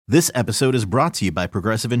This episode is brought to you by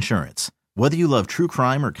Progressive Insurance. Whether you love true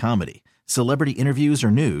crime or comedy, celebrity interviews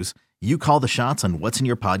or news, you call the shots on what's in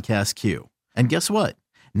your podcast queue. And guess what?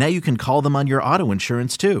 Now you can call them on your auto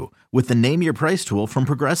insurance too with the Name Your Price tool from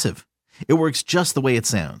Progressive. It works just the way it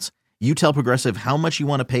sounds. You tell Progressive how much you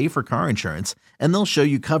want to pay for car insurance, and they'll show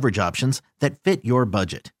you coverage options that fit your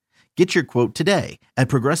budget. Get your quote today at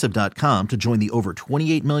Progressive.com to join the over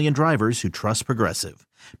 28 million drivers who trust Progressive.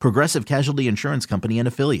 Progressive Casualty Insurance Company and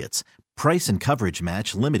Affiliates. Price and coverage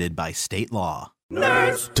match limited by state law.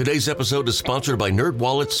 Nerds. Today's episode is sponsored by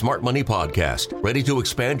NerdWallet's Smart Money Podcast. Ready to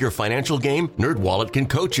expand your financial game? NerdWallet can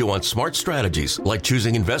coach you on smart strategies like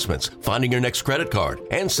choosing investments, finding your next credit card,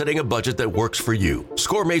 and setting a budget that works for you.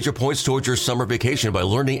 Score major points towards your summer vacation by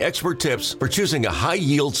learning expert tips for choosing a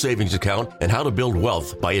high-yield savings account and how to build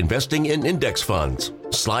wealth by investing in index funds.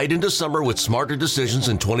 Slide into summer with smarter decisions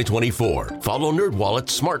in 2024. Follow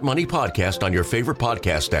NerdWallet's Smart Money Podcast on your favorite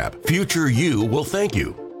podcast app. Future you will thank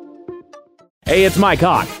you. Hey, it's Mike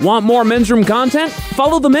Hawk. Want more Men's Room content?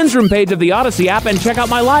 Follow the Men's Room page of the Odyssey app and check out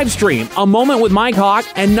my live stream, A Moment with Mike Hawk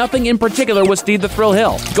and Nothing in Particular with Steve the Thrill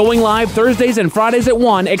Hill. Going live Thursdays and Fridays at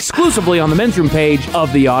 1 exclusively on the Men's Room page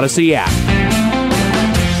of the Odyssey app.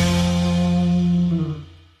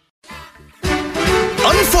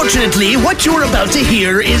 Unfortunately, what you're about to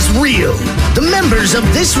hear is real. The members of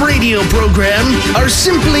this radio program are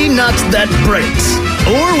simply not that bright,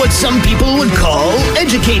 or what some people would call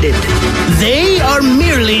educated. They are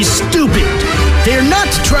merely stupid. They're not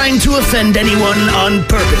trying to offend anyone on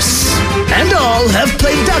purpose. And all have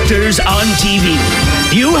played doctors on TV.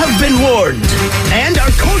 You have been warned and are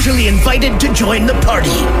cordially invited to join the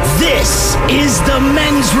party. This is the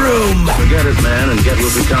Men's Room. Forget it, man, and get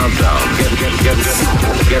with the countdown.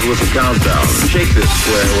 Get with the countdown. Shake this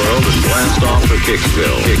square world and blast off for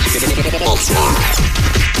Kicksville.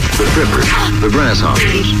 The trippers, the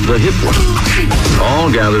grasshoppers, the hip ones,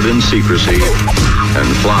 all gathered in secrecy and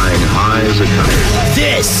flying high as a kite.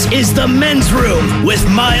 This is the Men's Room with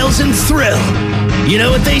Miles and Thrill. You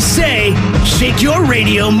know what they say, shake your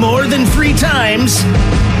radio more than 3 times,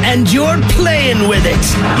 and you're playing with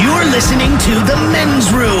it. You're listening to the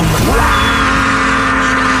Men's Room.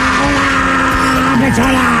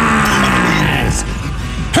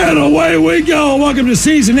 And away we go. Welcome to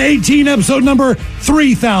Season 18, Episode number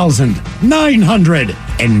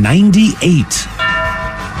 3,998.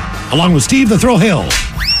 Along with Steve the Thrill Hill,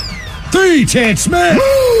 the Ted Smith,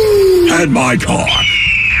 and Mike Hawk.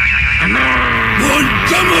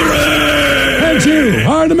 Montgomery! And you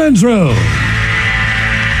are the Men's Room.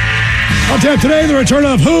 On tap today, the return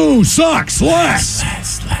of Who Sucks Less.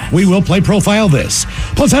 We will play Profile This.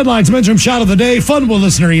 Plus headlines, Men's Room Shot of the Day, fun with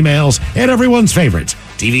listener emails, and everyone's favorites.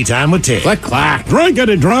 TV Time with Ted. Click, clack, drinking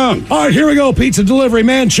and drunk. All right, here we go. Pizza delivery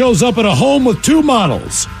man shows up at a home with 2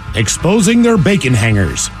 models, exposing their bacon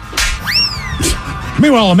hangers.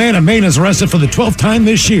 Meanwhile, a man in Maine is arrested for the 12th time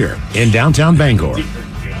this year in downtown Bangor.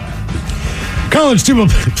 College tuba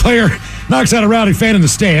player knocks out a rowdy fan in the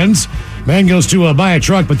stands. Man goes to buy a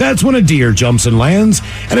truck, but that's when a deer jumps and lands,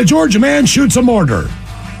 and a Georgia man shoots a mortar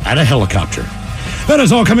at a helicopter. That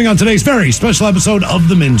is all coming on today's very special episode of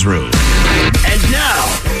The Men's Room. And now,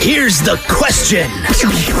 here's the question.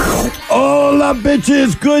 Hola,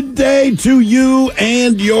 bitches. Good day to you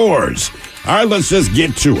and yours. All right, let's just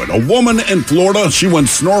get to it. A woman in Florida, she went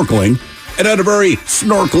snorkeling and had a very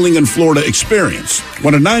snorkeling in Florida experience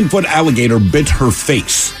when a 9-foot alligator bit her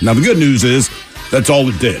face. Now, the good news is that's all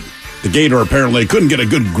it did. The gator apparently couldn't get a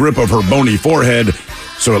good grip of her bony forehead,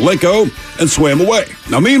 so it let go and swam away.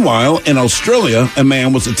 Now, meanwhile, in Australia, a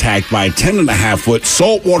man was attacked by a 10.5-foot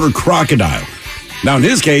saltwater crocodile. Now, in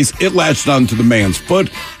his case, it latched onto the man's foot,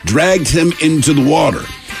 dragged him into the water.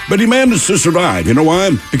 But he managed to survive. You know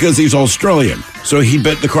why? Because he's Australian. So he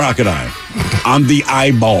bit the crocodile on the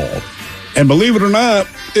eyeball. And believe it or not,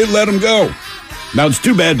 it let him go. Now, it's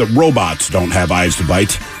too bad that robots don't have eyes to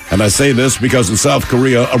bite. And I say this because in South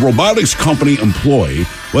Korea, a robotics company employee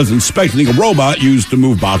was inspecting a robot used to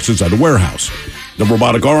move boxes at a warehouse. The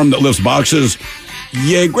robotic arm that lifts boxes,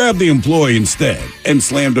 grabbed the employee instead and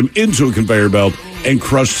slammed him into a conveyor belt and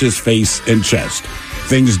crushed his face and chest.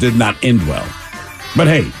 Things did not end well. But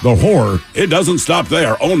hey, the horror, it doesn't stop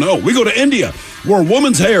there. Oh no, we go to India, where a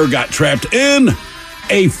woman's hair got trapped in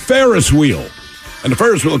a Ferris wheel. And the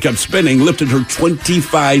Ferris wheel kept spinning, lifted her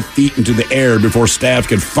 25 feet into the air before staff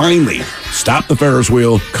could finally stop the Ferris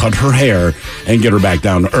wheel, cut her hair, and get her back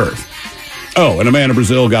down to earth. Oh, and a man in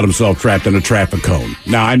Brazil got himself trapped in a traffic cone.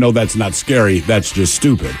 Now, I know that's not scary, that's just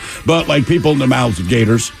stupid. But like people in the mouths of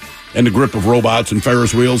gators, in the grip of robots and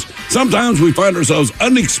Ferris wheels, sometimes we find ourselves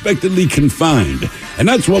unexpectedly confined. And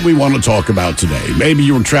that's what we want to talk about today. Maybe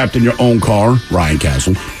you were trapped in your own car, Ryan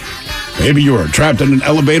Castle. Maybe you were trapped in an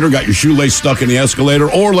elevator, got your shoelace stuck in the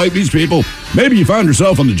escalator, or like these people, maybe you found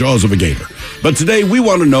yourself on the jaws of a gator. But today we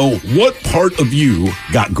want to know what part of you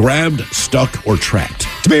got grabbed, stuck, or trapped.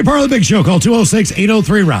 To be a part of the big show, call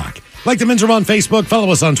 206-803-ROCK. Like the Men's Room on Facebook,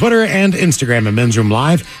 follow us on Twitter and Instagram at Men's Room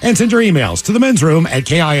Live, and send your emails to the Men's Room at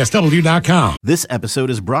KISW.com. This episode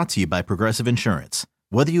is brought to you by Progressive Insurance.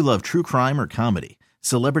 Whether you love true crime or comedy,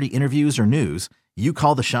 celebrity interviews or news, you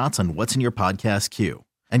call the shots on what's in your podcast queue.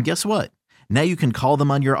 And guess what? Now you can call them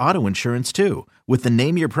on your auto insurance too with the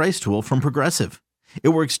Name Your Price tool from Progressive. It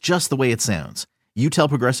works just the way it sounds. You tell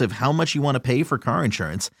Progressive how much you want to pay for car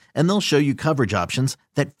insurance, and they'll show you coverage options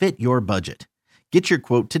that fit your budget. Get your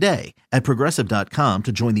quote today at Progressive.com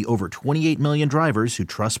to join the over 28 million drivers who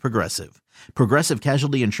trust Progressive. Progressive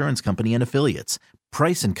Casualty Insurance Company and Affiliates.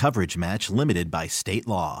 Price and coverage match limited by state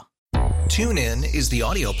law. TuneIn is the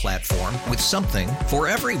audio platform with something for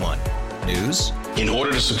everyone. News. In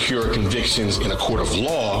order to secure convictions in a court of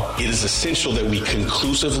law, it is essential that we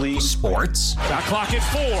conclusively. Sports. Got clock at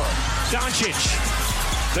 4. Doncic.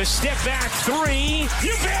 The step back 3.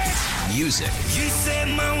 You bet. Music. You set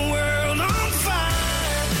my world on fire.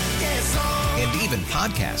 Yes, and even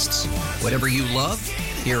podcasts. Whatever you love,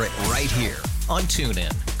 hear it right here on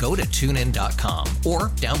TuneIn. Go to TuneIn.com or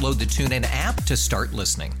download the TuneIn app to start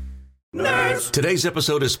listening. Nerds. Today's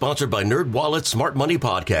episode is sponsored by NerdWallet's Smart Money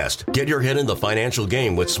Podcast. Get your head in the financial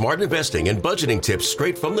game with smart investing and budgeting tips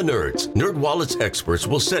straight from the nerds. NerdWallet's experts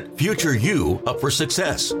will set future you up for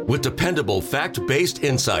success. With dependable, fact-based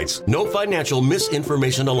insights, no financial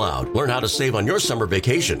misinformation allowed. Learn how to save on your summer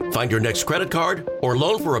vacation, find your next credit card, or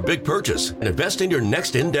loan for a big purchase, and invest in your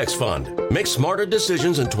next index fund. Make smarter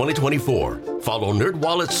decisions in 2024. Follow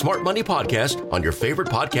NerdWallet's Smart Money Podcast on your favorite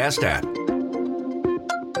podcast app.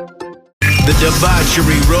 The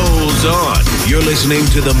debauchery rolls on. You're listening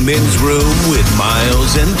to The Men's Room with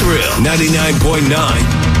Miles and Thrill. 99.9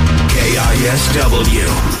 KISW.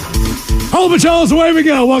 Hello, Pacholas, away we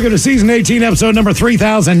go. Welcome to Season 18, Episode number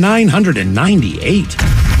 3,998.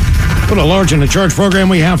 What a large and a charge program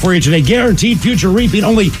we have for you today. Guaranteed future repeat,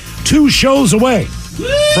 only 2 shows away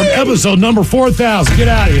from Episode number 4,000. Get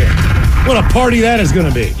out of here. What a party that is going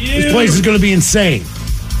to be. This place is going to be insane.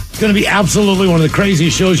 It's going to be absolutely one of the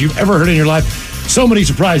craziest shows you've ever heard in your life. So many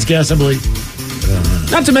surprise guests, I believe.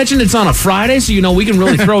 Not to mention it's on a Friday, so you know we can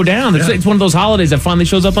really throw down. It's one of those holidays that finally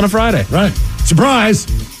shows up on a Friday. Right. Surprise.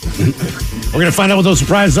 We're going to find out what those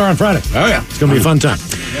surprises are on Friday. Oh, yeah. It's going to be a fun time.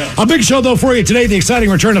 A big show, though, for you today. The exciting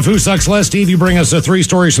return of Who Sucks Less. Steve, you bring us 3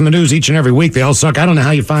 stories from the news each and every week. They all suck. I don't know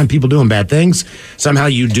how you find people doing bad things. Somehow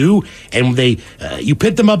you do, and you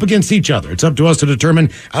pit them up against each other. It's up to us to determine,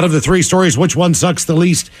 out of the 3 stories, which one sucks the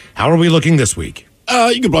least. How are we looking this week?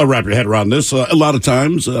 You can probably wrap your head around this. A lot of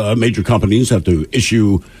times, major companies have to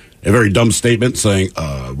issue a very dumb statement saying,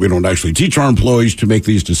 we don't actually teach our employees to make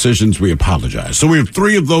these decisions. We apologize. So we have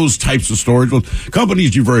 3 of those types of stories with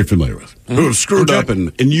companies you're very familiar with who have screwed up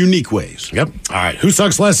in unique ways. Yep. All right. Who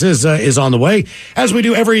Sucks Less is on the way. As we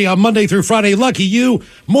do every Monday through Friday. Lucky you.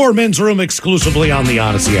 More Men's Room exclusively on the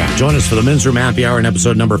Odyssey app. Join us for the Men's Room Happy Hour in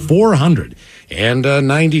episode number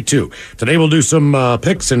 492. Today we'll do some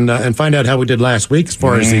picks and find out how we did last week as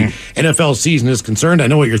far as the NFL season is concerned. I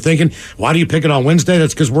know what you're thinking. Why do you pick it on Wednesday?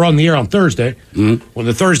 That's because we're on the air on Thursday when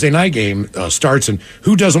the Thursday night game starts. And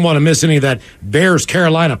who doesn't want to miss any of that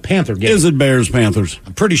Bears-Carolina Panther game? Is it Bears-Panthers?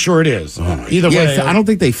 I'm pretty sure it is. Either way. I don't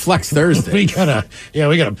think they flex Thursday. we gotta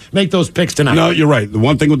make those picks tonight. No, you're right. The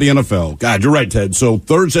one thing with the NFL, God, you're right, Ted. So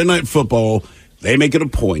Thursday night football, they make it a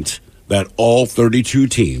point that all 32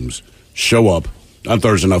 teams show up on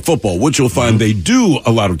Thursday night football. What you'll find they do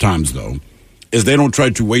a lot of times, though, is they don't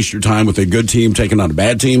try to waste your time with a good team taking on a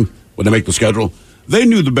bad team when they make the schedule. They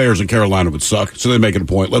knew the Bears and Carolina would suck, so they make it a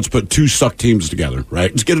point. Let's put 2 suck teams together,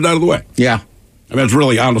 right? Let's get it out of the way. Yeah. I mean, that's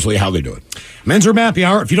really, honestly, how they do it. Men's Room Happy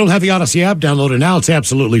Hour. If you don't have the Odyssey app, download it now. It's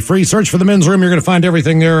absolutely free. Search for the Men's Room. You're going to find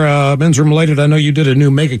everything there Men's Room related. I know you did a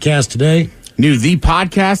new Megacast today. The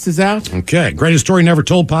podcast is out. Okay. Greatest Story Never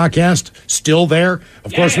Told podcast. Still there.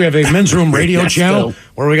 Of course, we have a Men's Room radio channel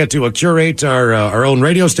where we get to curate our own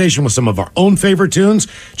radio station with some of our own favorite tunes.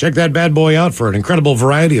 Check that bad boy out for an incredible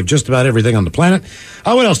variety of just about everything on the planet.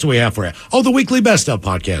 What else do we have for you? Oh, the weekly Best Of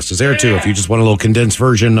podcast is there, too, if you just want a little condensed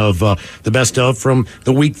version of the Best Of from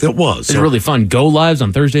the week that was. It's really fun. Go lives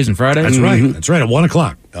on Thursdays and Fridays. That's right. That's right, at 1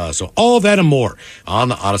 o'clock. So all of that and more on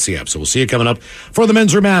the Odyssey app. So we'll see you coming up for the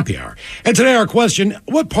Men's Room Happy Hour. And today our question,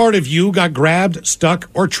 what part of you got grabbed, stuck,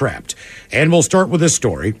 or trapped? And we'll start with this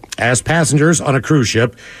story. As passengers on a cruise ship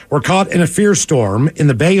ship were caught in a fierce storm in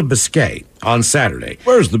the Bay of Biscay on Saturday.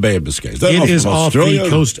 Where's the Bay of Biscay? It is off the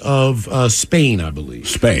coast of Spain, I believe.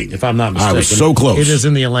 Spain. If I'm not mistaken. I was so close. It is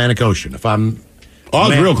in the Atlantic Ocean. If I'm... I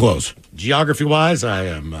was real close. Geography-wise, I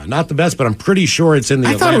am not the best, but I'm pretty sure it's in the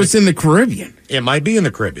Atlantic. I thought it was in the Caribbean. It might be in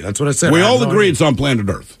the Caribbean. That's what I said. We all agree it's on planet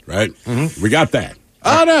Earth, right? Mm-hmm. We got that.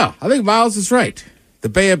 Oh, no. I think Miles is right. The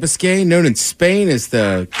Bay of Biscay, known in Spain as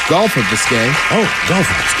the Gulf of Biscay. Oh, Gulf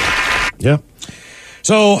of Biscay. Yeah.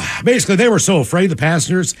 So, basically, they were so afraid, the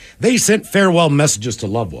passengers, they sent farewell messages to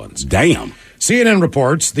loved ones. Damn. CNN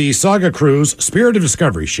reports the Saga Cruise Spirit of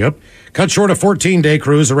Discovery ship cut short a 14-day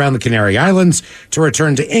cruise around the Canary Islands to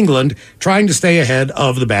return to England, trying to stay ahead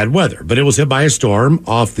of the bad weather. But it was hit by a storm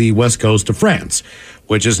off the west coast of France,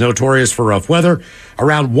 which is notorious for rough weather.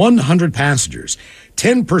 Around 100 passengers,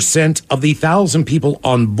 10% of the 1,000 people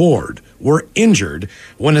on board were injured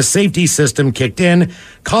when a safety system kicked in,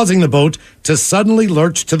 causing the boat to suddenly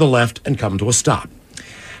lurch to the left and come to a stop.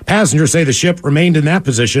 Passengers say the ship remained in that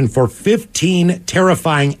position for 15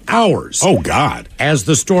 terrifying hours. Oh, God. As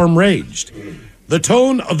the storm raged. The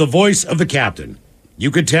tone of the voice of the captain, you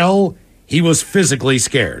could tell he was physically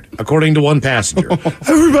scared, according to one passenger.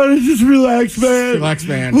 Everybody just relax, man. Relax,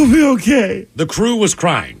 man. We'll be okay. The crew was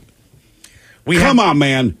crying. Come on,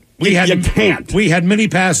 man. You can't. We had many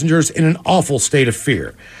passengers in an awful state of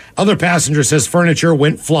fear. Other passengers says furniture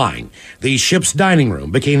went flying. The ship's dining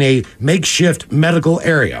room became a makeshift medical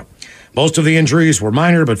area. Most of the injuries were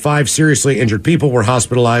minor, but 5 seriously injured people were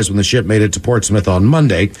hospitalized when the ship made it to Portsmouth on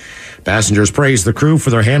Monday. Passengers praised the crew for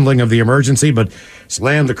their handling of the emergency, but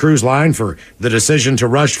slammed the cruise line for the decision to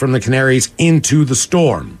rush from the Canaries into the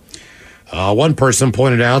storm. One person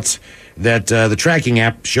pointed out that the tracking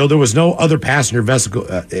app showed there was no other passenger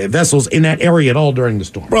vessels in that area at all during the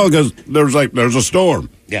storm. Well, because there's a storm.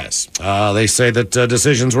 Yes. They say that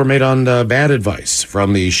decisions were made on bad advice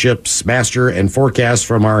from the ship's master and forecast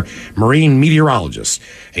from our marine meteorologist.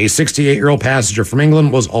 A 68-year-old passenger from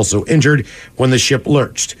England was also injured when the ship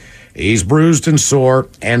lurched. He's bruised and sore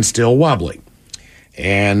and still wobbly.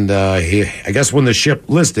 And I guess when the ship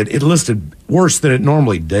listed, it listed worse than it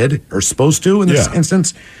normally did, or supposed to in this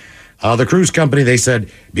instance. The cruise company, they said,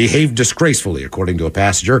 behaved disgracefully, according to a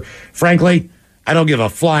passenger. Frankly, I don't give a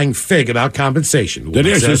flying fig about compensation. Did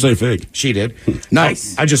he actually say fig? She did.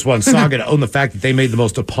 Nice. I just want Saga to own the fact that they made the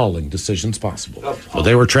most appalling decisions possible. Well,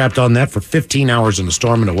 they were trapped on that for 15 hours in a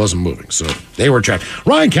storm, and it wasn't moving, so they were trapped.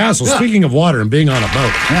 Ryan Castle, speaking of water and being on a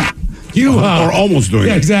boat. Yeah. You or almost doing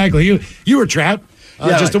it. Exactly. You were trapped.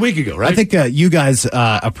 Just a week ago, right? I think you guys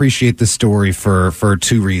appreciate this story for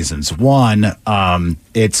 2 reasons. One,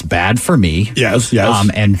 it's bad for me. Yes.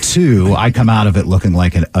 And 2, I come out of it looking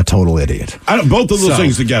like a total idiot. Both of those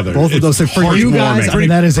things together. Both of those things. For you guys, I mean,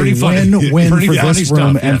 that is a win-win for this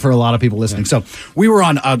room and for a lot of people listening. So we were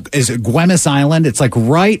on Güemes Island. It's like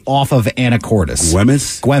right off of Anacortes.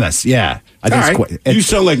 Güemes, yeah. I think you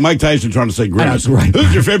sound like Mike Tyson trying to say Grimace. Right.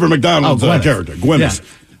 Who's your favorite McDonald's character? Güemes.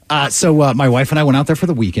 Yeah. So my wife and I went out there for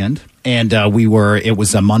the weekend, and it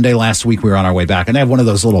was a Monday last week. We were on our way back, and they have one of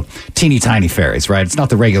those little teeny tiny ferries, right? It's not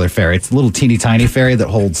the regular ferry. It's a little teeny tiny ferry that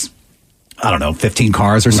holds, 15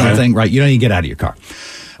 cars or something, right? You don't even get out of your car.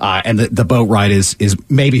 And the boat ride is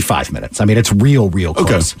maybe 5 minutes. I mean, it's real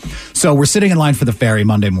close. Okay. So we're sitting in line for the ferry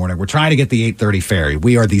Monday morning. We're trying to get the 8:30 ferry.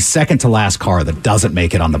 We are the second to last car that doesn't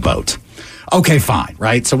make it on the boat. Okay, fine,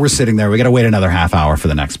 right? So we're sitting there. We got to wait another half hour for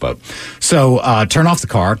the next boat. So turn off the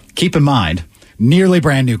car. Keep in mind, nearly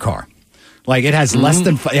brand new car. Like it has less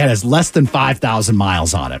than 5,000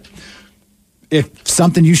 miles on it. If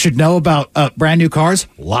something you should know about brand new cars,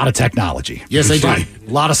 a lot of technology. Yes, they do. A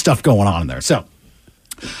lot of stuff going on in there. So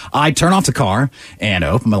I turn off the car and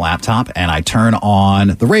open my laptop and I turn on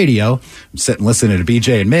the radio. I'm sitting listening to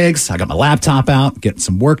BJ and Miggs. I got my laptop out, getting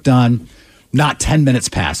some work done. Not 10 minutes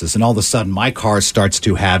passes, and all of a sudden, my car starts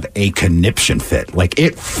to have a conniption fit. Like,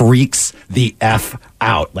 it freaks the F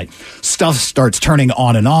out. Like, stuff starts turning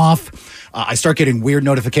on and off. I start getting weird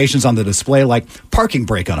notifications on the display, like, parking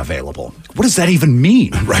brake unavailable. What does that even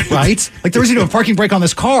mean? Right? Like, there isn't even a parking brake on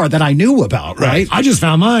this car that I knew about, right? I just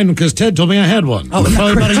found mine because Ted told me I had one. Oh,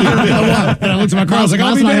 probably about a year ago. And I looked at my car, I was like,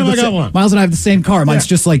 I'll be damned, I got one. Miles and I have the same car. Mine's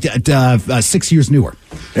just like 6 years newer.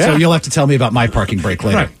 Yeah. So you'll have to tell me about my parking brake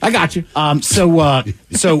later. Right. I got you. And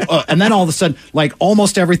then all of a sudden, like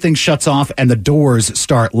almost everything shuts off and the doors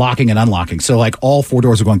start locking and unlocking. So like all 4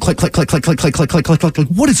 doors are going click, click, click, click, click, click, click, click, click, click. Like,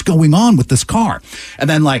 what is going on with this car? And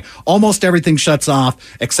then like almost everything shuts off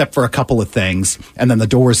except for a couple of things. And then the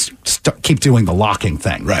doors keep doing the locking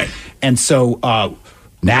thing. Right. And so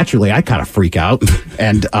naturally, I kind of freak out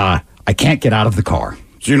and I can't get out of the car.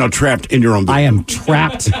 So you're not trapped in your own vehicle. I am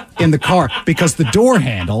trapped in the car because the door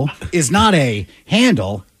handle is not a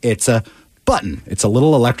handle, it's a button. It's a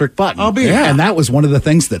little electric button. And that was one of the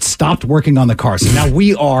things that stopped working on the car. So now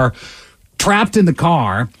we are trapped in the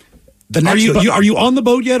car. Are you on the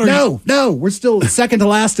boat yet? No, we're still second to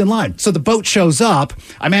last in line. So the boat shows up.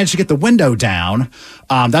 I managed to get the window down.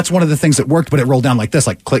 That's one of the things that worked, but it rolled down like this,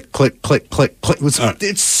 like click, click, click, click, click.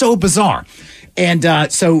 It's so bizarre. And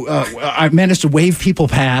so I managed to wave people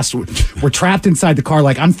past. We're trapped inside the car.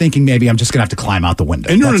 Like, I'm thinking maybe I'm just going to have to climb out the window.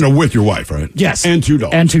 And you're in it with your wife, right? Yes. And two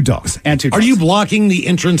dogs. And two dogs. Are you blocking the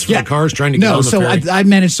entrance for the cars trying to get on the ferry? I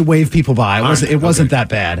managed to wave people by. It wasn't that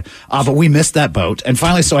bad. But we missed that boat. And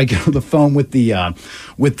finally, so I get on the phone with the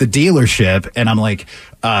dealership, and I'm like,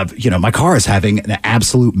 my car is having an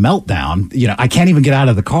absolute meltdown. I can't even get out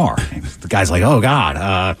of the car. The guy's like, oh,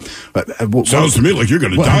 God. Sounds to me like you're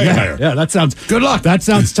going to die there. Yeah, that sounds... Good luck. That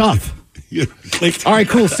sounds tough. All right,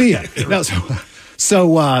 cool. See ya. No,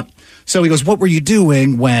 so he goes, what were you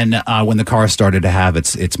doing when the car started to have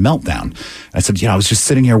its meltdown? I said, I was just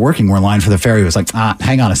sitting here working. We're in line for the ferry. He was like,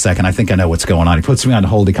 hang on a second. I think I know what's going on. He puts me on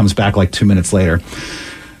hold. He comes back like 2 minutes later.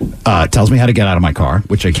 Tells me how to get out of my car,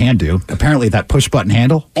 which I can do. Apparently, that push button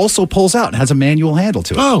handle also pulls out and has a manual handle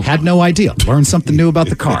to it. Oh. Had no idea. Learned something new about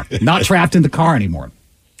the car. Not trapped in the car anymore.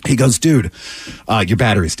 He goes, dude, your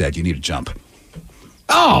battery's dead. You need to jump.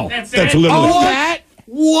 Oh, that's literally that.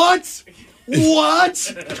 What?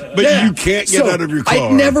 But you can't get out of your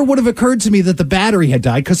car. It never would have occurred to me that the battery had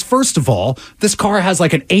died because, first of all, this car has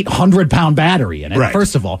like an 800-pound battery in it,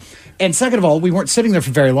 first of all. And second of all, we weren't sitting there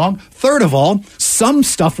for very long. Third of all, some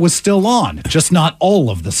stuff was still on, just not all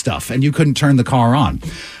of the stuff, and you couldn't turn the car on.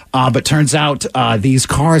 But turns out these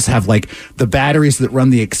cars have like the batteries that run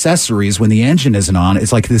the accessories when the engine isn't on.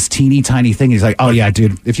 It's like this teeny tiny thing. He's like, oh yeah,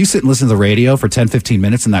 dude, if you sit and listen to the radio for 10, 15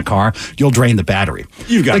 minutes in that car, you'll drain the battery.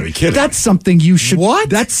 You've got to be kidding. That's something you should. What?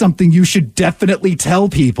 That's something you should definitely tell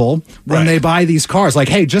people when they buy these cars. Like,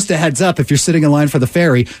 hey, just a heads up, if you're sitting in line for the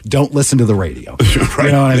ferry, don't listen to the radio.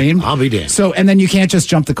 You know what I mean? I'll be damned. So, and then you can't just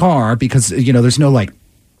jump the car because, there's no like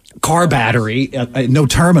car battery, no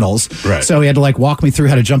terminals. Right. So he had to like walk me through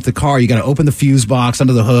how to jump the car. You got to open the fuse box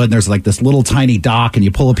under the hood. And there's like this little tiny dock, and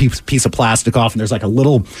you pull a piece of plastic off, and there's like a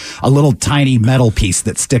little tiny metal piece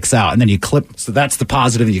that sticks out, and then you clip. So that's the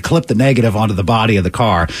positive, and you clip the negative onto the body of the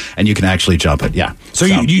car, and you can actually jump it. Yeah. So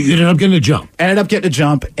you ended up getting a jump. Ended up getting a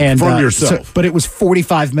jump, and from yourself. But it was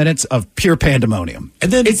 45 minutes of pure pandemonium.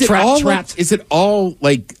 And then is it all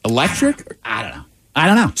like electric? I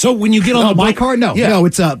don't know. So when you get on my car, no,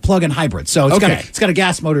 it's a plug-in hybrid. So it's got a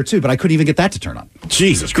gas motor too, but I couldn't even get that to turn on.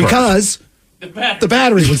 Jesus Christ! Because the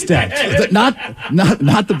battery was dead. not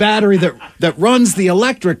the battery that runs the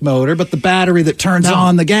electric motor, but the battery that turns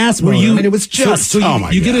on the gas motor. It was just. So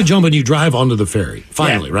you get a jump and you drive onto the ferry.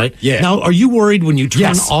 Finally, right? Yeah. Now, are you worried when you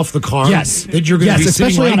turn off the car? Yes. That you're going to be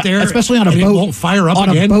sitting right there, especially on a boat. It won't fire up on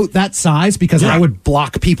again? A boat that size, because I would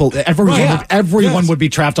block people. Everyone would be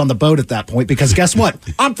trapped on the boat at that point. Because guess what?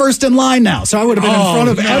 I'm first in line now, so I would have been in front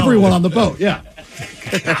of everyone on the boat. Yeah.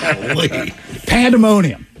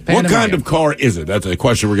 Pandemonium. What kind of car is it? That's a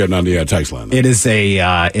question we're getting on the text line. It is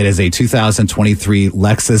a 2023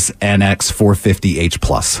 Lexus NX 450H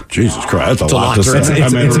Plus. Jesus Christ, that's a lot to say.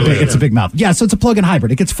 It's a big mouth. Yeah, so it's a plug-in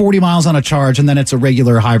hybrid. It gets 40 miles on a charge, and then it's a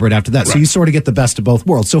regular hybrid after that. So you sort of get the best of both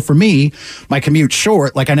worlds. So for me, my commute's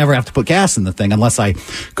short. Like, I never have to put gas in the thing unless I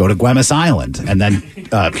go to Guemes Island and then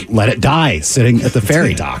let it die sitting at the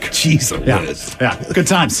ferry dock. Jesus. Yeah. Good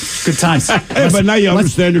times. Good times. Hey, but now you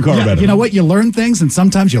understand your car better. You know what? You learn things, and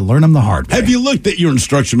sometimes you learn them the hard way. Have you looked at your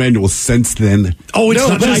instruction manual since then? Oh, it's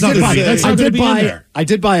not. I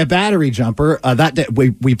did buy a battery jumper. That day,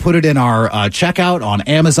 we put it in our checkout on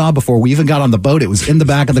Amazon before we even got on the boat. It was in the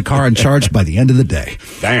back of the car and charged by the end of the day.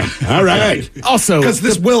 Damn. All right. Also, because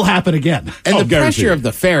this will happen again. And the pressure of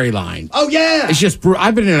the ferry line. Oh yeah. It's just.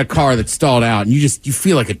 I've been in a car that's stalled out, and you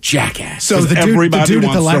feel like a jackass. So the dude at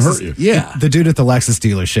the Lexus, the dude at the Lexus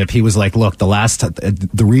dealership, he was like, "Look,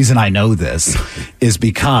 the reason I know this is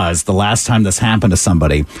because the last time this happened to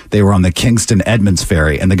somebody, they were on the Kingston Edmonds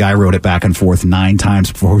ferry, and the guy rode it back and forth 9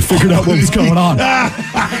 times before we figured out what was going on."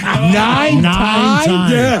 9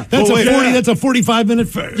 times? Yeah. That's a 45-minute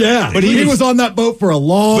ferry. Yeah. But he was on that boat for a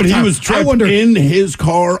long time. But he was trapped in his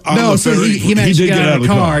car on the ferry. He managed to get out of the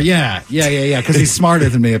car. Yeah, because he's smarter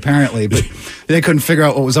than me, apparently. But they couldn't figure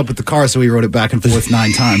out what was up with the car, so he rode it back and forth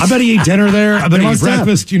 9 times. I bet he ate dinner there. I bet he ate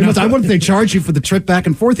breakfast. I wonder if they charge you for the trip back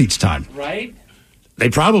and forth each time. Right? They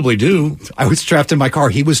probably do. I was trapped in my car.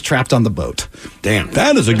 He was trapped on the boat. Damn.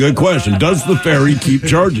 That is a good question. Does the ferry keep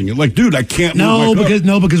charging you? Like, dude, I can't move my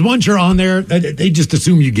car. because once you're on there, they just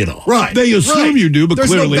assume you get off. Right. They assume you do, but There's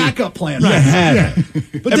clearly... no backup plan. Right. Yeah.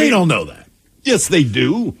 But they don't know that. Yes, they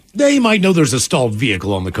do. They might know there's a stalled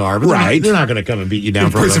vehicle on the car, but they're not going to come and beat you down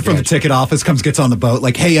The for person from the ticket office gets on the boat,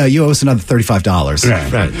 like, hey, you owe us another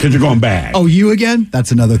 $35. Right. Because you're going back. Oh, you again?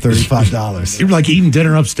 That's another $35. You're like eating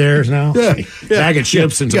dinner upstairs now? Yeah. Bag of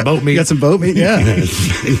chips and some boat meat. You got some boat meat? Yeah.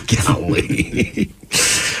 Golly.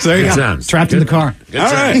 So there you go. Sounds. Trapped in the car. All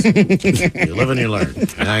right. You live and you learn.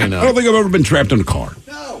 Now you know. I don't think I've ever been trapped in a car.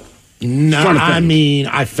 No, I mean,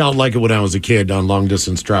 I felt like it when I was a kid on long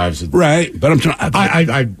distance drives. Right, but I'm trying.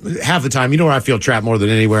 I half the time, you know where I feel trapped more than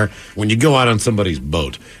anywhere? When you go out on somebody's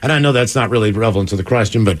boat. And I know that's not really relevant to the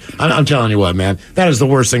question, but I'm telling you what, man, that is the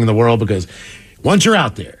worst thing in the world because once you're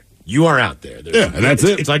out there, you are out there. And that's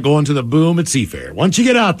it. It's like going to the boom at Seafair. Once you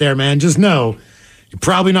get out there, man, just know you're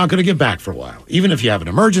probably not going to get back for a while. Even if you have an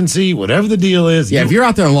emergency, whatever the deal is. Yeah, if you're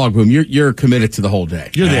out there on log boom, you're committed to the whole day.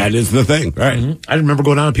 You're there. That is the thing. Right. Mm-hmm. I remember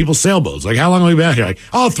going on people's sailboats. Like, how long have we been out here? Like,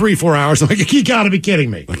 3-4 hours. I'm like, you got to be kidding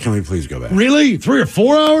me. Like, can we please go back? Really? 3 or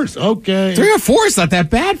 4 hours? Okay. 3 or 4 is not that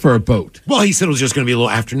bad for a boat. Well, he said it was just going to be a little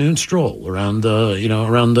afternoon stroll around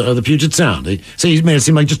the Puget Sound. He made it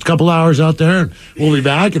seem like just a couple hours out there, and we'll be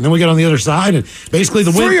back, and then we get on the other side, and basically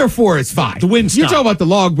the wind. 3 or 4 is fine. The wind You're stopped. talking about the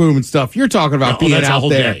log boom and stuff. You're talking about being that's a out whole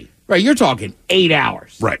there. day. Right, you're talking 8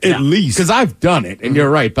 hours. Right, at least. Because I've done it, and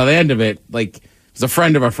you're right. By the end of it, like, it was a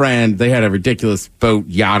friend of a friend. They had a ridiculous boat,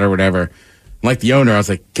 yacht, or whatever. Like the owner, I was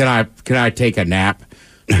like, "Can I take a nap?"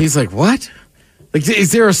 He's like, "What? Like,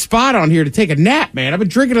 is there a spot on here to take a nap, man? I've been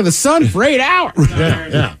drinking in the sun for 8 hours.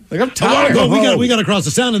 Yeah. Like, I'm tired. We got to cross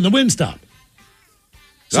the sound, and the wind stopped.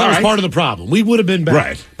 So that was part of the problem. We would have been back.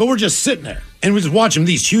 Right. But we're just sitting there. And we're just watching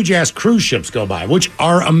these huge-ass cruise ships go by, which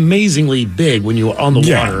are amazingly big when you're on the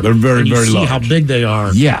water. They're very, and you very see large. how big they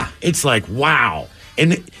are. Yeah. It's like, wow.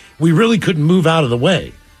 And we really couldn't move out of the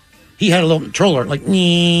way. He had a little controller, like, a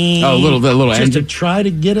little just engine. to try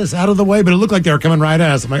to get us out of the way, but it looked like they were coming right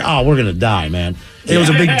at us. I'm like, oh, we're going to die, man. It was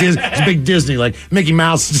a big Disney, like Mickey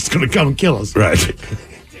Mouse is just going to come and kill us. Right.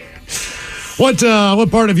 What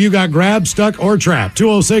part of you got grabbed, stuck, or trapped?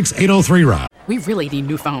 206-803-ROB. We really need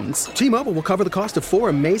new phones. T-Mobile will cover the cost of 4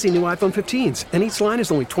 amazing new iPhone 15s, and each line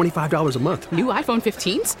is only $25 a month. New iPhone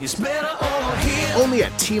 15s? It's better over here. Only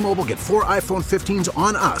at T-Mobile, get 4 iPhone 15s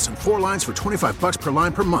on us and 4 lines for $25 per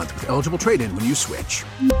line per month with eligible trade-in when you switch.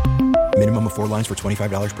 Minimum of 4 lines for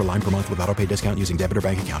 $25 per line per month with autopay discount using debit or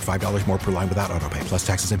bank account. $5 more per line without autopay, plus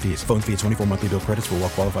taxes and fees. Phone fee at 24 monthly bill credits for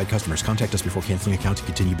well-qualified customers. Contact us before canceling account to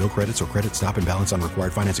continue bill credits or credit stop and balance on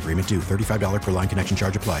required finance agreement due. $35 per line connection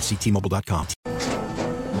charge applies. See T-Mobile.com.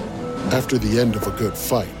 After the end of a good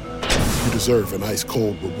fight, you deserve an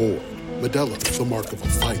ice-cold reward. Modelo is the mark of a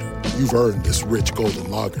fighter. You've earned this rich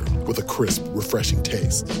golden lager with a crisp, refreshing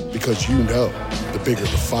taste. Because you know, the bigger the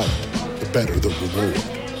fight, the better the reward.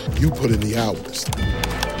 You put in the hours,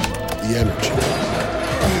 the energy,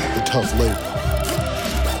 the tough labor.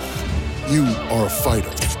 You are a fighter,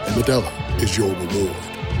 and Modelo is your reward.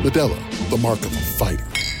 Modelo, the mark of a fighter.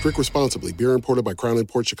 Drink responsibly. Beer imported by Crown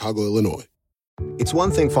Imports, Chicago, Illinois. It's one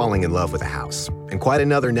thing falling in love with a house, and quite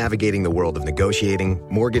another navigating the world of negotiating,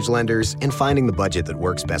 mortgage lenders, and finding the budget that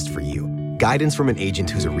works best for you. Guidance from an agent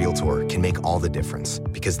who's a Realtor can make all the difference,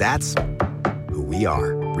 because that's who we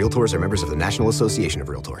are. Realtors are members of the National Association of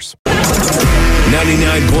Realtors.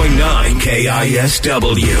 99.9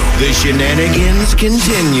 KISW. The shenanigans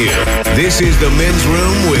continue. This is the Men's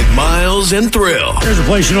Room with Miles and Thrill. Here's a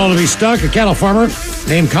place you don't want to be stuck. A cattle farmer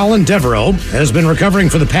named Colin Devereaux has been recovering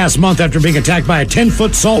for the past month after being attacked by a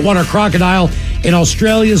 10-foot saltwater crocodile in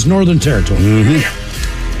Australia's Northern Territory.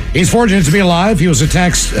 Mm-hmm. He's fortunate to be alive. He was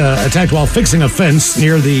attacked while fixing a fence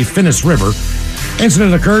near the Finnis River.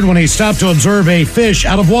 Incident occurred when he stopped to observe a fish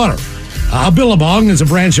out of water. A billabong is a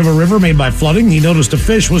branch of a river made by flooding. He noticed a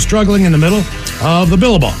fish was struggling in the middle of the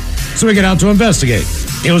billabong, so he got out to investigate.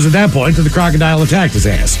 It was at that point that the crocodile attacked his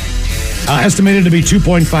ass. Estimated to be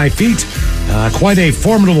 2.5 feet. Quite a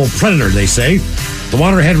formidable predator, they say. The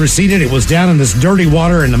water had receded. It was down in this dirty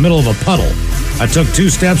water in the middle of a puddle. I took 2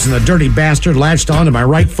 steps and the dirty bastard latched onto my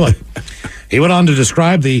right foot. He went on to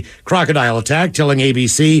describe the crocodile attack, telling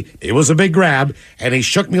ABC it was a big grab, and he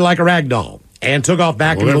shook me like a rag doll and took off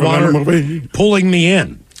back into the water, pulling me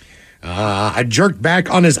in. I jerked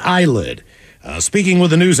back on his eyelid. Speaking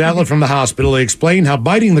with a news outlet from the hospital, he explained how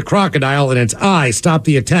biting the crocodile in its eye stopped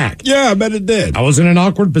the attack. Yeah, I bet it did. I was in an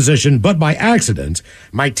awkward position, but by accident,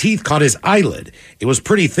 my teeth caught his eyelid. It was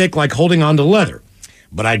pretty thick, like holding on to leather.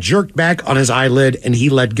 but I jerked back on his eyelid and he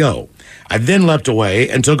let go. I then leapt away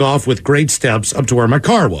and took off with great steps up to where my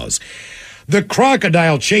car was. The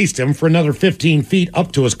crocodile chased him for another 15 feet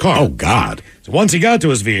up to his car. Oh, God. So once he got to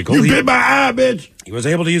his vehicle, You bit my eye, bitch. He was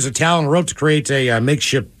able to use a towel and rope to create a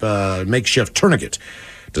makeshift tourniquet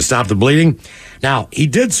to stop the bleeding. Now, he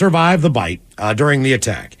did survive the bite during the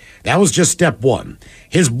attack. That was just step one.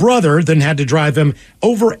 His brother then had to drive him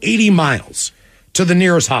over 80 miles to the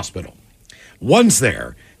nearest hospital. Once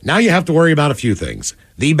there, now you have to worry about a few things.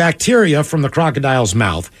 The bacteria from the crocodile's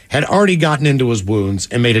mouth had already gotten into his wounds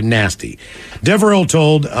and made it nasty. Deverell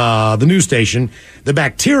told the news station the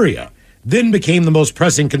bacteria then became the most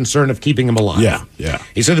pressing concern of keeping him alive. Yeah.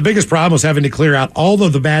 He said the biggest problem was having to clear out all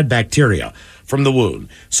of the bad bacteria from the wound.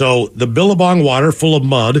 So the Billabong water full of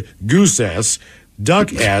mud, goose S,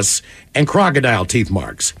 duck S, and crocodile teeth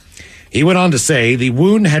marks. He went on to say the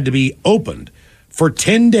wound had to be opened for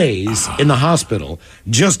 10 days in the hospital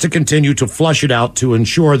just to continue to flush it out to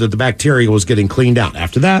ensure that the bacteria was getting cleaned out.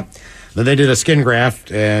 After that, then they did a skin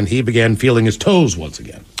graft, and he began feeling his toes once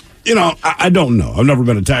again. You know, I don't know. I've never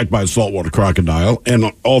been attacked by a saltwater crocodile,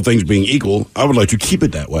 and all things being equal, I would like to keep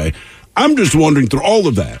it that way. I'm just wondering, through all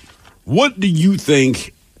of that, what do you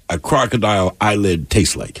think a crocodile eyelid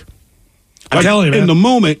tastes like? I'm telling you, man. In the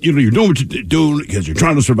moment, you know, you're doing what you're doing because you're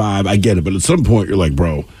trying to survive. I get it. But at some point, you're like,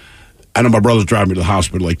 bro, I know my brother's driving me to the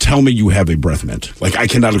hospital. Like, tell me you have a breath mint. Like, I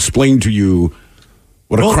cannot explain to you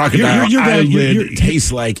what a crocodile eyelid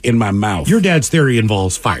tastes like in my mouth. Your dad's theory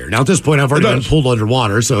involves fire. Now, at this point, I've already been pulled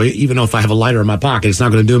underwater, so even though if I have a lighter in my pocket, it's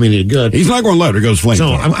not going to do me any good. He's not going lighter. He goes flame. So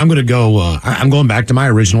I'm going to go, I'm going back to my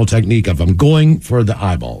original technique of I'm going for the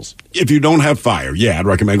eyeballs. If you don't have fire, yeah, I'd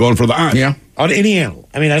recommend going for the eyes. Yeah. On any animal.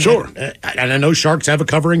 I mean, sure. And I know sharks have a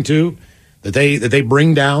covering, too, that they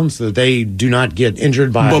bring down so that they do not get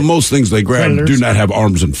injured by But most things they grab predators. do not have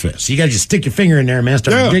arms and fists. So you got to just stick your finger in there, man,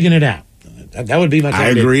 start digging it out. That would be my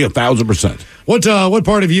technique. I agree 1,000%. What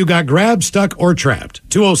part of you got grabbed, stuck, or trapped?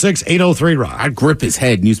 206-803-ROCK. I'd grip his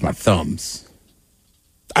head and use my thumbs.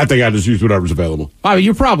 I think I just use whatever's available. I mean,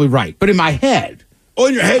 you're probably right, but in my head. Oh,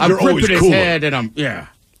 in your head, you're always his cooler. head and I'm, yeah.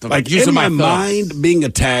 Like, using in my thumbs. mind, being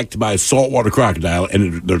attacked by a saltwater crocodile,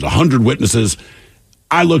 and there's 100 witnesses,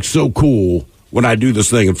 I look so cool when I do this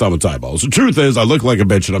thing and thumb its eyeballs. The truth is, I look like a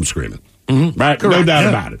bitch and I'm screaming. Mm-hmm. Right? Correct. No doubt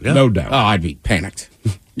about it. Yeah. No doubt. Oh, I'd be panicked.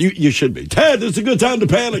 You should be. Ted, it's a good time to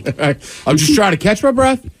panic. I'm just trying to catch my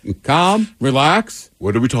breath, calm, relax.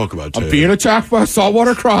 What do we talk about, Ted? I'm being attacked by a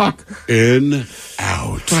saltwater croc. In,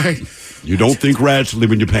 out. You don't think rationally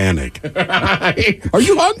when you panic. Are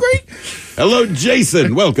you hungry? Hello,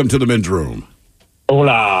 Jason. Welcome to the men's room.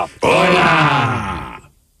 Hola. Hola.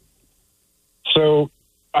 So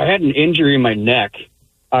I had an injury in my neck.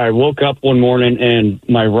 I woke up one morning and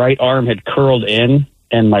my right arm had curled in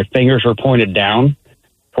and my fingers were pointed down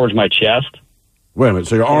towards my chest. Wait a minute.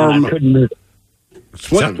 So your arm... I couldn't move.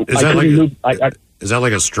 Is that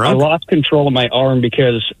like a stroke? I lost control of my arm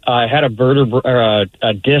because I had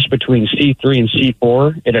a disc between C3 and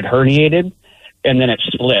C4. It had herniated, and then it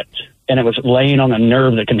slipped, and it was laying on the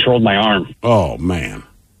nerve that controlled my arm. Oh, man.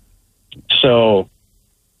 So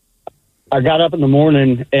I got up in the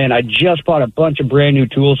morning, and I just bought a bunch of brand new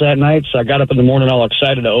tools that night, so I got up in the morning all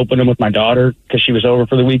excited to open them with my daughter because she was over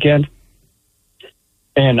for the weekend,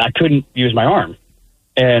 and I couldn't use my arm.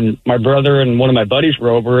 And my brother and one of my buddies were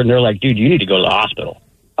over, and they're like, dude, you need to go to the hospital.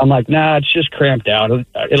 I'm like, nah, it's just cramped out.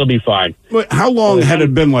 It'll be fine. Wait, how long had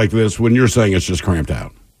it been like this when you're saying it's just cramped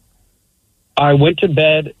out? I went to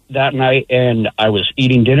bed that night, and I was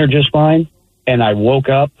eating dinner just fine, and I woke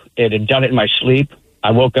up. It had done it in my sleep.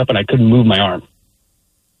 I woke up, and I couldn't move my arm.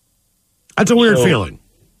 That's a weird feeling.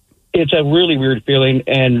 It's a really weird feeling,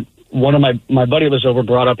 and one of my buddy was over,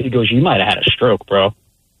 brought up, he goes, you might have had a stroke, bro.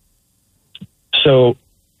 So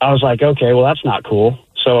I was like, okay, well, that's not cool.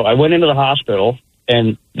 So I went into the hospital,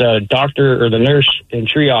 and the doctor or the nurse in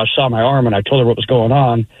triage saw my arm, and I told her what was going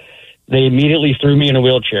on. They immediately threw me in a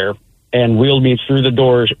wheelchair and wheeled me through the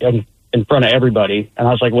doors in front of everybody. And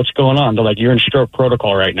I was like, what's going on? They're like, you're in stroke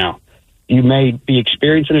protocol right now. You may be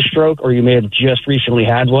experiencing a stroke, or you may have just recently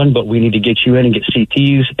had one, but we need to get you in and get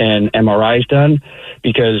CTs and MRIs done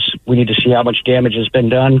because we need to see how much damage has been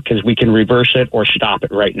done because we can reverse it or stop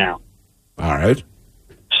it right now. All right.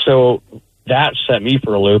 So that set me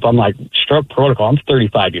for a loop. I'm like, stroke protocol. I'm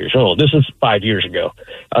 35 years old. This is 5 years ago.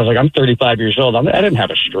 I was like, I'm 35 years old. I didn't have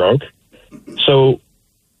a stroke. So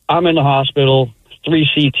I'm in the hospital, 3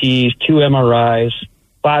 CTs, 2 MRIs.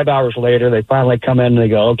 5 hours later, they finally come in and they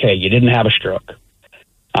go, okay, you didn't have a stroke.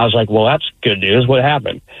 I was like, well, that's good news. What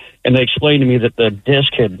happened? And they explained to me that the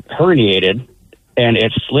disc had herniated and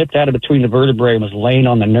it slipped out of between the vertebrae and was laying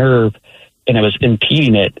on the nerve and it was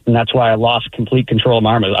impeding it, and that's why I lost complete control of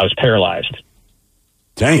my arm. I was paralyzed.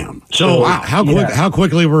 Damn. So how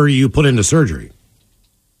quickly were you put into surgery?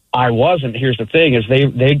 I wasn't. Here's the thing: is they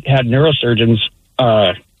had neurosurgeons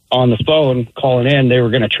on the phone calling in. They were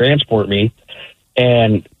going to transport me,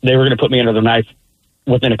 and they were going to put me under the knife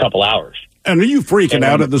within a couple hours. And are you freaking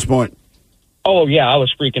out at this point? Oh yeah, I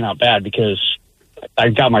was freaking out bad because I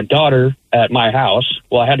got my daughter at my house.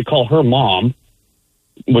 Well, I had to call her mom,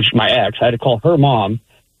 which my ex. I had to call her mom.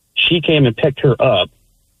 She came and picked her up,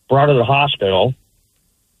 brought her to the hospital,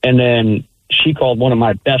 and then she called one of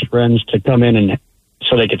my best friends to come in and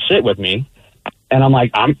so they could sit with me. And I'm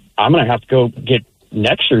like, I'm going to have to go get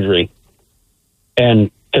neck surgery. And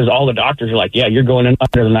because all the doctors are like, yeah, you're going in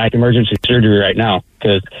under the knife emergency surgery right now.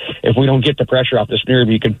 Because if we don't get the pressure off this nerve,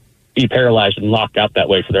 you could be paralyzed and locked out that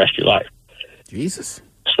way for the rest of your life. Jesus.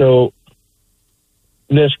 So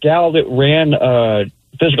this gal that ran a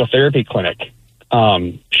physical therapy clinic,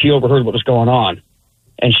 she overheard what was going on.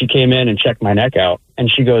 And she came in and checked my neck out. And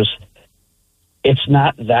she goes, it's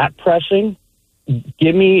not that pressing.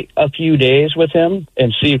 Give me a few days with him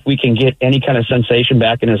and see if we can get any kind of sensation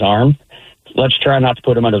back in his arm. Let's try not to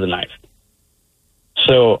put him under the knife.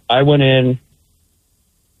 So I went in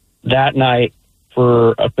that night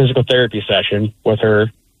for a physical therapy session with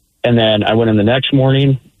her. And then I went in the next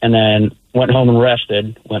morning and then went home and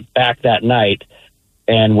rested, went back that night.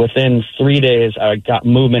 And within 3 days, I got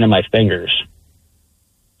movement in my fingers.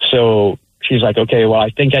 So she's like, okay, well, I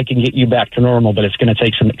think I can get you back to normal, but it's going to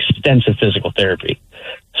take some extensive physical therapy.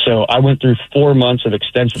 So I went through 4 months of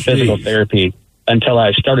extensive physical therapy until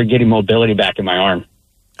I started getting mobility back in my arm.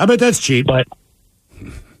 I bet that's cheap. But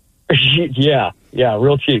yeah,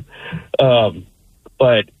 real cheap.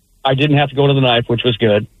 But I didn't have to go to the knife, which was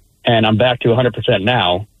good. And I'm back to 100%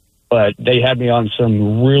 now. But they had me on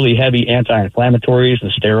some really heavy anti-inflammatories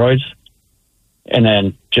and steroids, and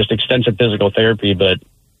then just extensive physical therapy. But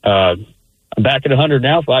I'm back at 100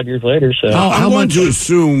 now, 5 years later. So I'm going to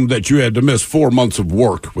assume that you had to miss 4 months of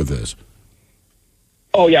work with this.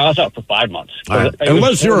 Oh yeah, I was out for 5 months. Right.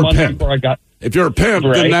 Unless you're a pimp. If you're a pimp,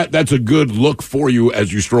 right, then that's a good look for you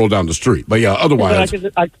as you stroll down the street. But yeah, otherwise,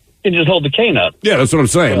 I can just hold the cane up. Yeah, that's what I'm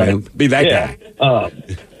saying, man. Be that guy.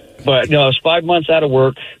 But no, I was 5 months out of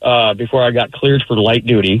work before I got cleared for light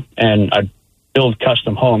duty, and I build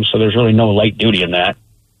custom homes, so there's really no light duty in that.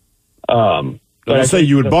 But I say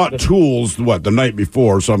you had bought tools, the night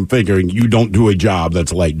before, so I'm figuring you don't do a job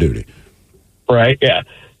that's light duty. Right, yeah.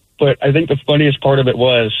 But I think the funniest part of it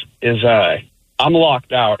is I'm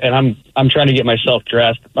locked out, and I'm trying to get myself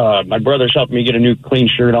dressed. My brother's helping me get a new clean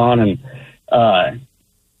shirt on and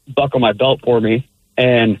buckle my belt for me.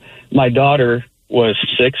 And my daughter was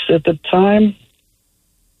 6 at the time,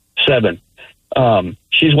 7.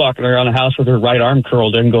 She's walking around the house with her right arm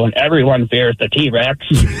curled in, going, "Everyone fears the T-Rex."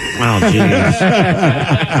 Oh, jeez.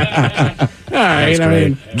 All right, I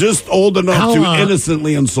mean, just old enough to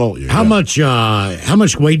innocently insult you. How much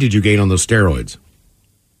weight did you gain on those steroids?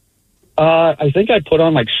 I think I put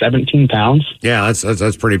on like 17 pounds. Yeah,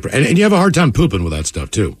 that's pretty. And you have a hard time pooping with that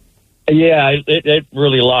stuff too. Yeah, it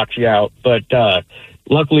really locks you out. But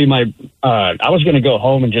luckily, I was going to go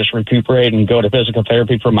home and just recuperate and go to physical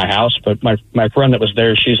therapy from my house. But my friend that was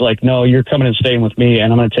there, she's like, "No, you're coming and staying with me,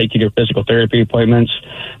 and I'm going to take you to your physical therapy appointments.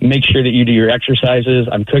 Make sure that you do your exercises.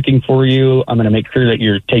 I'm cooking for you. I'm going to make sure that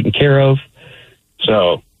you're taken care of."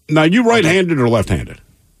 So now, you right-handed or left-handed?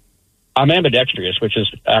 I'm ambidextrous, which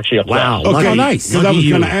is actually a plus. Wow. Okay, nice. Because I was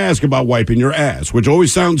going to ask about wiping your ass, which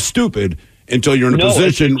always sounds stupid until you're in a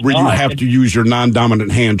position where you have to use your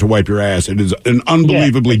non-dominant hand to wipe your ass. It is an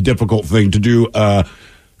unbelievably difficult thing to do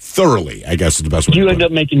thoroughly, I guess is the best way to put it. You end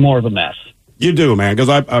up making more of a mess. You do, man, because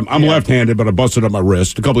I'm left-handed, but I busted up my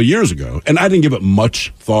wrist a couple of years ago, and I didn't give it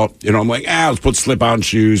much thought. I'm like, let's put slip-on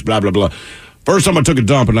shoes, blah, blah, blah. First time I took a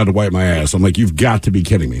dump and had to wipe my ass, I'm like, you've got to be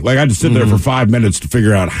kidding me. Like, I had to sit there for 5 minutes to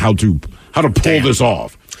figure out how to pull this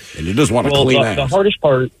off. And you just want to clean ass. The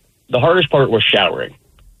hardest part was showering.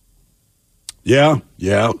 Yeah,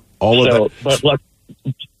 all of that.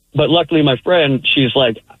 But luckily, my friend, she's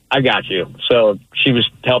like, "I got you." So she was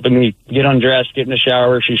helping me get undressed, get in the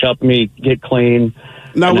shower. She's helping me get clean.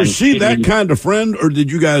 Now, was she that kind of friend, or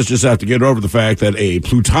did you guys just have to get over the fact that a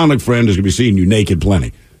plutonic friend is going to be seeing you naked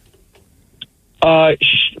plenty?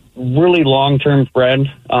 Really long-term friend,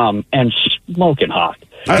 and smoking hot.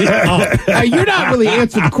 You're not really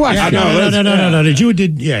answering the question. No.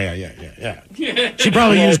 Yeah. She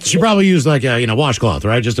probably used like a washcloth,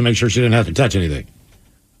 right, just to make sure she didn't have to touch anything.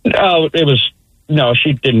 She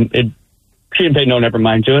didn't. She didn't pay no never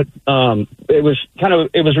mind to it. It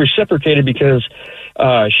was reciprocated because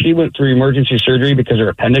she went through emergency surgery because her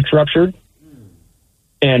appendix ruptured.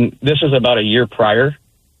 And this is about a year prior.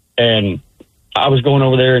 And I was going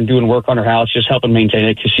over there and doing work on her house, just helping maintain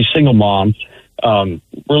it because she's a single mom.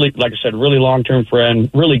 Really, like I said, really long-term friend,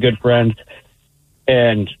 really good friend.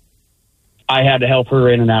 And I had to help her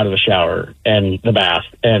in and out of the shower and the bath.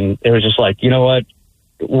 And it was just like, you know what?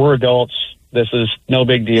 We're adults. This is no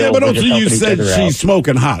big deal. Yeah, but also you said she's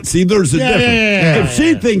smoking hot. See, there's a difference. If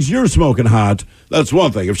she thinks you're smoking hot, that's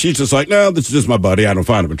one thing. If she's just like, no, this is just my buddy, I don't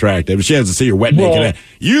find him attractive. If she has to see your wet naked ass.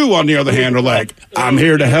 You, on the other hand, are like, I'm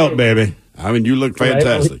here to help, baby. I mean, you look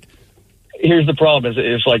fantastic. Here's the problem: is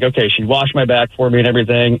it's like, okay, she'd wash my back for me and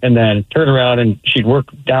everything, and then turn around and she'd work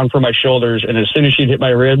down for my shoulders, and as soon as she'd hit my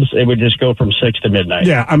ribs, it would just go from 6 to midnight.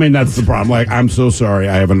 Yeah, I mean, that's the problem. Like, I'm so sorry,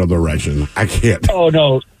 I have another erection. I can't. Oh,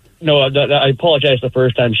 no, I apologized the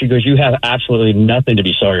first time. She goes, you have absolutely nothing to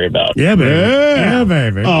be sorry about. Yeah, baby. Yeah,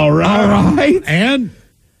 baby. All right. And?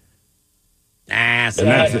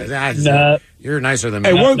 You're nicer than me.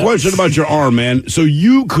 Hey, one question about your arm, man. So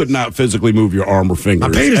you could not physically move your arm or fingers.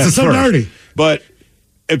 My penis is so dirty. But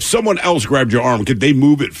if someone else grabbed your arm, could they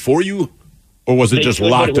move it for you? Or was it just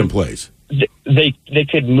locked in place? They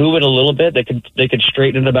could move it a little bit. They could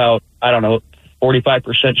straighten it about, I don't know,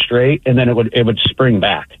 45% straight, and then it would spring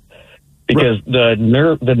back. Because the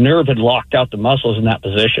nerve had locked out the muscles in that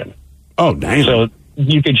position. Oh, damn. So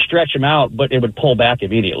you could stretch them out, but it would pull back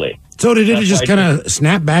immediately. So did it just kind of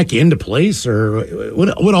snap back into place, or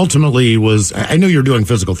what ultimately was? I know you're doing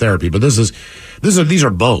physical therapy, but these are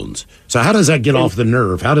bones. So how does that get off the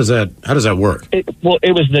nerve? How does that work? It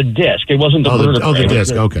was the disc. It wasn't the vertebrae. The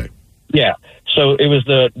disc. Okay. Yeah. So it was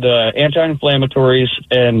the anti-inflammatories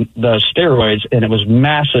and the steroids, and it was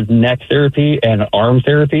massive neck therapy and arm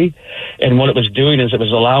therapy. And what it was doing is it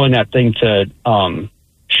was allowing that thing to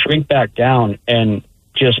shrink back down and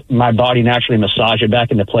just my body naturally massage it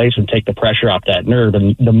back into place and take the pressure off that nerve.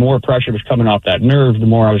 And the more pressure was coming off that nerve, the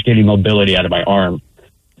more I was getting mobility out of my arm.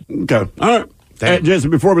 Okay. All right. Hey, Jason,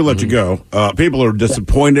 before we let you go, people are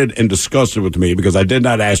disappointed and disgusted with me because I did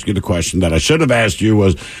not ask you the question that I should have asked you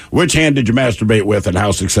was, which hand did you masturbate with and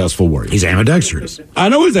how successful were you? He's ambidextrous. I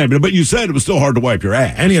know he's ambidextrous, but you said it was still hard to wipe your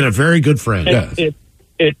ass. And he had a very good friend.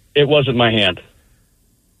 It wasn't my hand.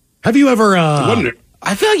 Have you ever...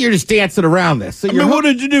 I feel like you're just dancing around this. So what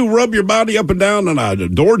did you do? Rub your body up and down on a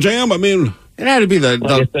door jam? I mean... It had to be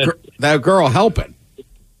that girl helping.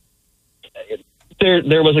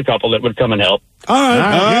 There was a couple that would come and help. All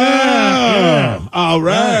right. All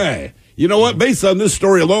right. You know what? Based on this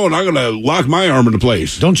story alone, I'm going to lock my arm into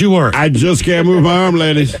place. Don't you worry. I just can't move my arm,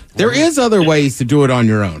 ladies. There is other ways to do it on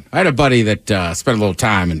your own. I had a buddy that spent a little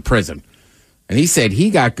time in prison, and he said he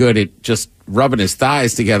got good at just rubbing his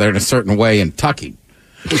thighs together in a certain way and tucking.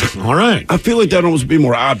 All right. I feel like that almost be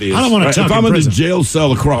more obvious. I don't want to tuck if I'm in prison. the jail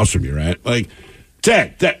cell across from you, right? Like,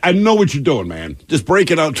 Ted, I know what you're doing, man. Just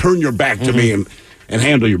break it out, turn your back to me, and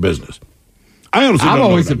handle your business. I'm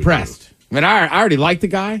always impressed. I mean, I already like the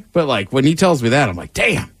guy, but like when he tells me that, I'm like,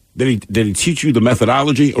 damn. Did he teach you the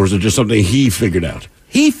methodology, or is it just something he figured out?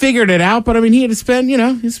 He figured it out, but I mean, he had to spend,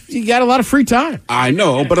 he got a lot of free time. I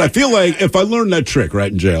know, but I feel like if I learned that trick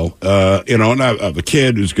right in jail, and I have a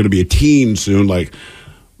kid who's going to be a teen soon, like,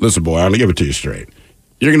 listen, boy, I'm going to give it to you straight.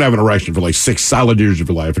 You're going to have an erection for like 6 solid years of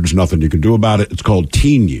your life, and there's nothing you can do about it. It's called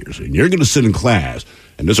teen years, and you're going to sit in class,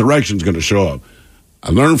 and this erection's going to show up.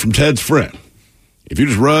 I learned from Ted's friend. If you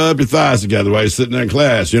just rub your thighs together while you're sitting there in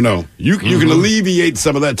class, you can alleviate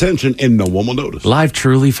some of that tension and no one will notice. Life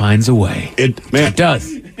truly finds a way. It does.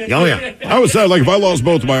 Oh, yeah. I would say, like, if I lost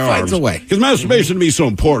both of my arms. Finds a way. Because masturbation to me is so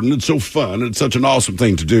important. It's so fun. It's such an awesome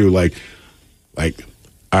thing to do. Like, all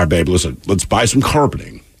right, babe, listen, let's buy some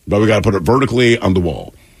carpeting, but we got to put it vertically on the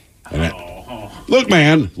wall. And look,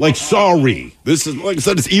 man, like, sorry. This is, like I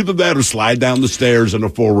said, it's either that or slide down the stairs in a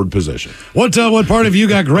forward position. What part of you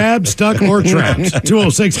got grabbed, stuck, or trapped?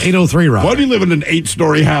 206-803-ROCK. Why do you live in an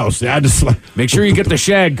 8-story house? I just make sure you get the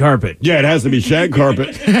shag carpet. Yeah, it has to be shag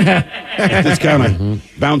carpet. Just kind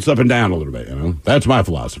of bounce up and down a little bit, That's my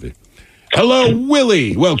philosophy. Hello,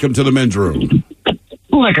 Willie. Welcome to the men's room.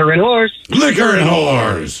 Liquor and whores. Liquor and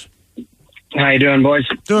whores. How you doing, boys?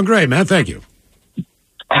 Doing great, man. Thank you.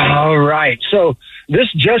 All right. So this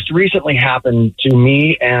just recently happened to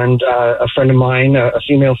me and a friend of mine, a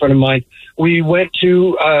female friend of mine. We went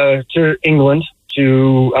to England,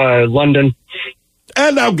 to London.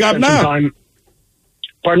 And now, governor.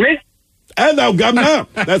 Pardon me? And now, governor.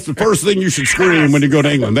 That's the first thing you should scream when you go to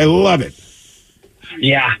England. They love it.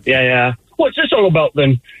 Yeah. What's this all about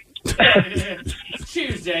then?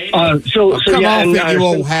 Tuesday. Come off it, you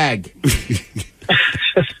old hag.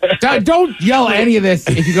 Don't yell any of this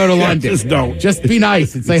if you go to London. Just don't. Just be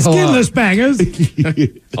nice and say hello. Skinless bangers.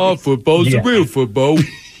 Oh, football's the real football.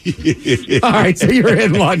 All right, so you're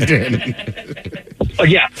in London.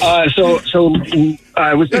 We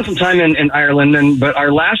spent some time in Ireland, but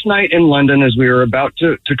our last night in London, as we were about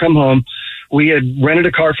to come home, we had rented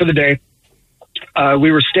a car for the day.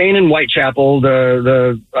 We were staying in Whitechapel,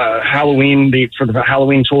 the Halloween for the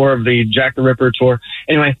Halloween tour of the Jack the Ripper tour.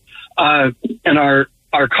 Anyway, and our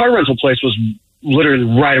car rental place was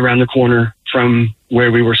literally right around the corner from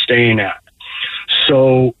where we were staying at.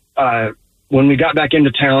 So when we got back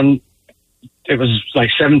into town, it was like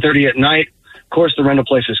 7:30 at night. Of course, the rental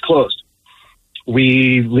place is closed.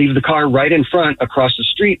 We leave the car right in front, across the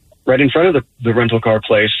street, right in front of the rental car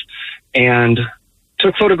place, and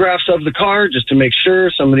took photographs of the car just to make sure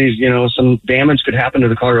some damage could happen to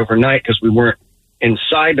the car overnight because we weren't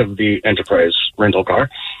inside of the Enterprise rental car.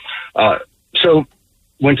 So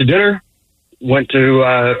went to dinner, went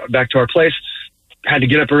to back to our place, had to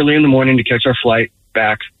get up early in the morning to catch our flight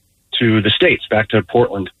back to the States, back to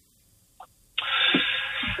Portland.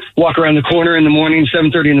 Walk around the corner in the morning,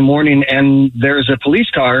 7:30 in the morning, and there's a police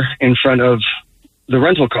car in front of the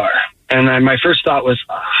rental car. And my first thought was,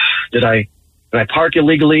 did I park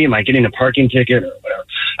illegally? Am I getting a parking ticket or whatever?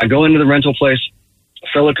 I go into the rental place. A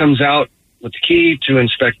fellow comes out with the key to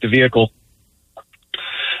inspect the vehicle.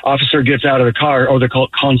 Officer gets out of the car, or they're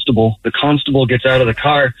called constable. The constable gets out of the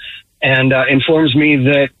car and informs me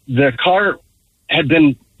that the car had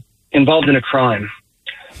been involved in a crime.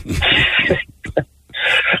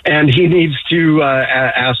 And he needs to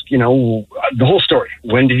ask, the whole story.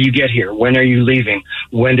 When did you get here? When are you leaving?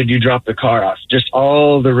 When did you drop the car off? Just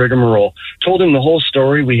all the rigmarole. Told him the whole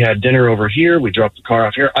story. We had dinner over here. We dropped the car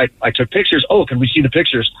off here. I took pictures. Oh, could we see the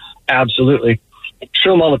pictures? Absolutely.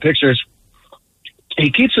 Show him all the pictures. He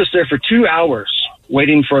keeps us there for 2 hours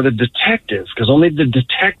waiting for the detective, because only the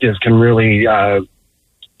detective can really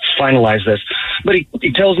finalize this. But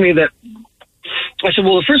he tells me that, I said,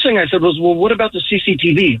 well, the first thing I said was, well, what about the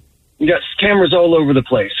CCTV? We got cameras all over the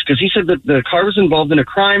place. Because he said that the car was involved in a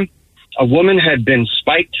crime. A woman had been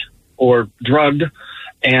spiked or drugged,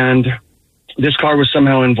 and this car was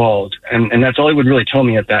somehow involved. And that's all he would really tell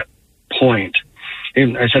me at that point.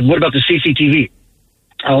 And I said, what about the CCTV?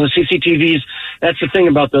 Oh, the CCTVs, that's the thing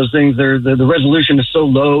about those things. The resolution is so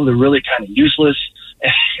low, they're really kind of useless.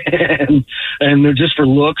 and they're just for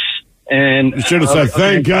looks. And you should have said,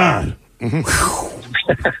 thank God.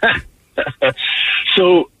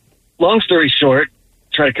 So, long story short,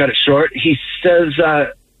 try to cut it short, he says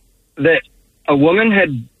that a woman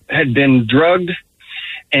had been drugged,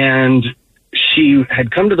 and she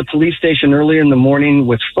had come to the police station early in the morning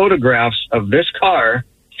with photographs of this car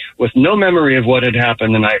with no memory of what had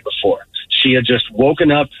happened the night before. She had just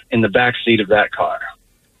woken up in the back seat of that car.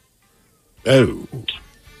 Oh,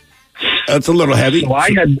 that's a little heavy. So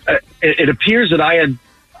I had. It appears that I had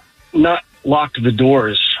not locked the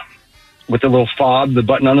doors with the little fob, the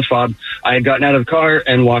button on the fob. I had gotten out of the car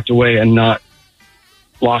and walked away and not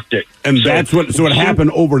locked it. And so it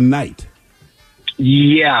happened overnight.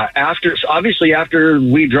 Yeah, after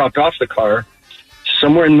we dropped off the car,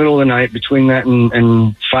 somewhere in the middle of the night, between that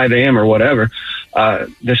and 5 a.m. or whatever,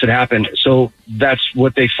 this had happened. So that's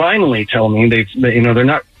what they finally tell me. They're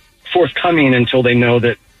not forthcoming until they know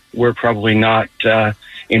that we're probably not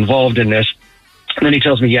involved in this. And then he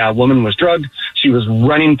tells me, yeah, a woman was drugged. She was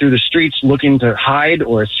running through the streets looking to hide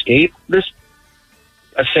or escape this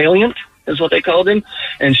assailant, is what they called him.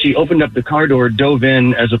 And she opened up the car door, dove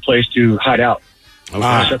in as a place to hide out.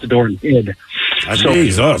 Okay. Shut the door and hid.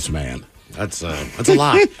 Jesus, man. That's a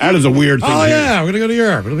lot. That is a weird thing. Oh, yeah, we're going to go to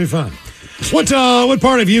Europe. It'll be fun. What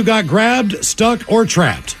part of you got grabbed, stuck, or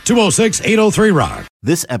trapped? 206-803-ROCK.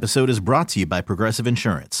 This episode is brought to you by Progressive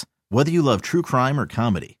Insurance. Whether you love true crime or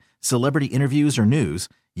comedy, celebrity interviews or news,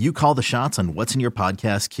 you call the shots on what's in your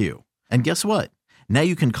podcast queue. And guess what? Now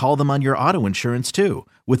you can call them on your auto insurance too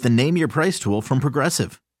with the Name Your Price tool from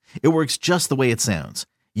Progressive. It works just the way it sounds.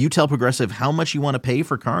 You tell Progressive how much you want to pay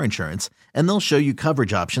for car insurance, and they'll show you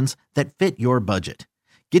coverage options that fit your budget.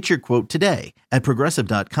 Get your quote today at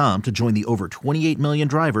Progressive.com to join the over 28 million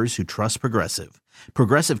drivers who trust Progressive.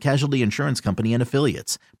 Progressive Casualty Insurance Company and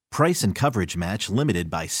Affiliates. Price and coverage match limited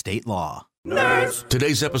by state law. Nerds.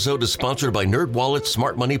 Today's episode is sponsored by NerdWallet's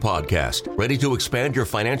Smart Money Podcast. Ready to expand your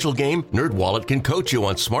financial game? NerdWallet can coach you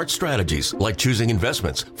on smart strategies like choosing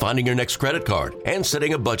investments, finding your next credit card, and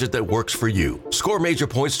setting a budget that works for you. Score major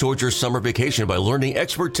points towards your summer vacation by learning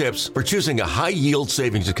expert tips for choosing a high-yield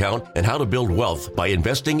savings account and how to build wealth by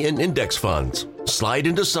investing in index funds. Slide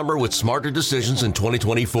into summer with smarter decisions in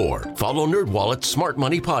 2024. Follow NerdWallet's Smart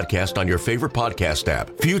Money Podcast on your favorite podcast app.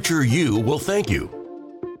 Future you will thank you.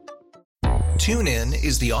 TuneIn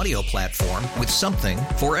is the audio platform with something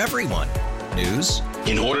for everyone. News.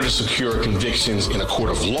 In order to secure convictions in a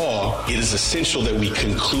court of law, it is essential that we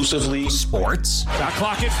conclusively. Sports. Got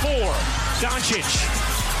clock at 4.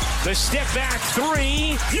 Doncic. The step back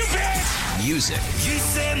 3. You bet. Music. You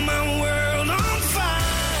set my world on fire.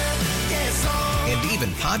 Yes, and even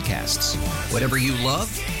podcasts. Whatever you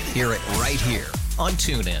love, hear it right here on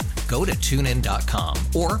TuneIn. Go to TuneIn.com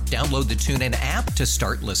or download the TuneIn app to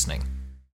start listening.